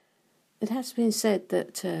It has been said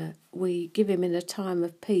that we give him in a time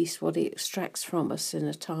of peace what he extracts from us in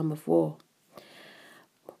a time of war.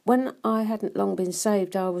 When I hadn't long been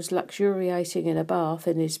saved, I was luxuriating in a bath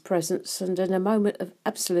in his presence, and in a moment of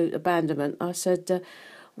absolute abandonment, I said,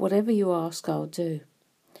 "Whatever you ask, I'll do."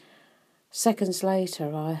 Seconds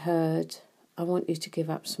later, I heard, "I want you to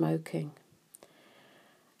give up smoking."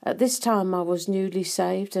 At this time, I was newly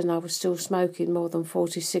saved and I was still smoking more than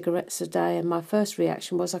 40 cigarettes a day, and my first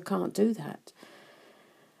reaction was, I can't do that.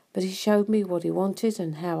 But he showed me what he wanted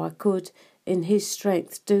and how I could, in his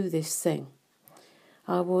strength, do this thing.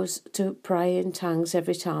 I was to pray in tongues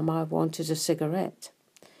every time I wanted a cigarette.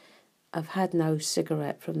 I've had no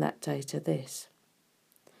cigarette from that day to this.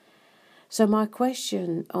 So my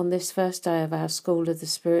question on this first day of our School of the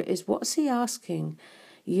Spirit is, what's he asking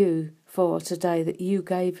you for today that you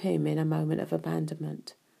gave him in a moment of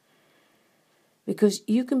abandonment? Because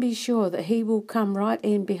you can be sure that he will come right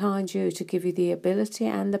in behind you to give you the ability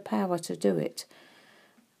and the power to do it,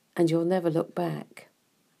 and you'll never look back.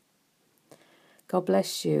 God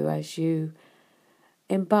bless you as you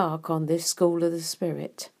embark on this School of the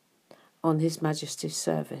Spirit on His Majesty's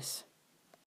service.